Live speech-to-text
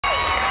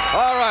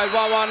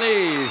right,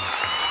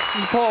 Wawani.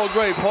 This is Paul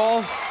Gray.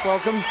 Paul,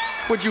 welcome.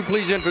 Would you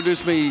please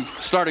introduce me,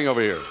 starting over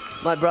here?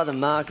 My brother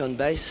Mark on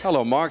bass.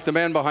 Hello, Mark. The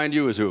man behind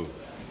you is who?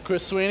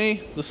 Chris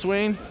Sweeney, the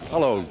Sween.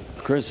 Hello,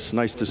 Chris.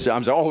 Nice to see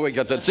you. Oh, we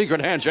got that secret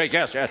handshake.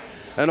 Yes, yes.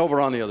 And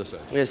over on the other side.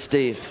 We have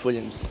Steve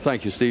Williams.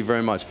 Thank you, Steve,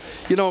 very much.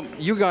 You know,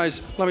 you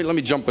guys, let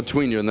me jump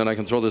between you, and then I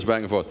can throw this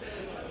back and forth.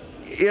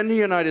 In the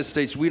United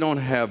States, we don't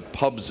have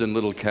pubs and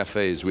little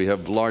cafes. We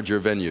have larger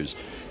venues.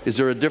 Is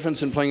there a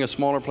difference in playing a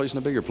smaller place and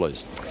a bigger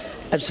place?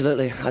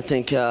 Absolutely. I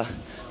think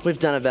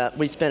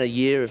we spent a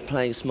year of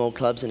playing small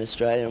clubs in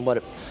Australia, and what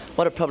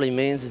it probably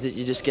means is that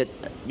you just get,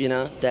 you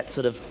know, that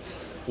sort of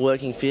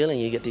working feeling,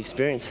 you get the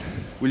experience.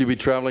 Will you be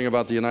traveling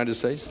about the United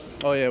States?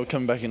 Oh yeah, we're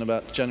coming back in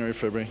about January,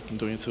 February. I'm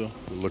doing a tour.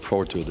 We look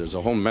forward to it. There's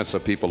a whole mess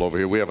of people over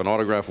here. We have an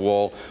autograph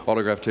wall,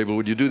 autograph table.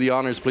 Would you do the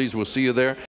honors, please? We'll see you there.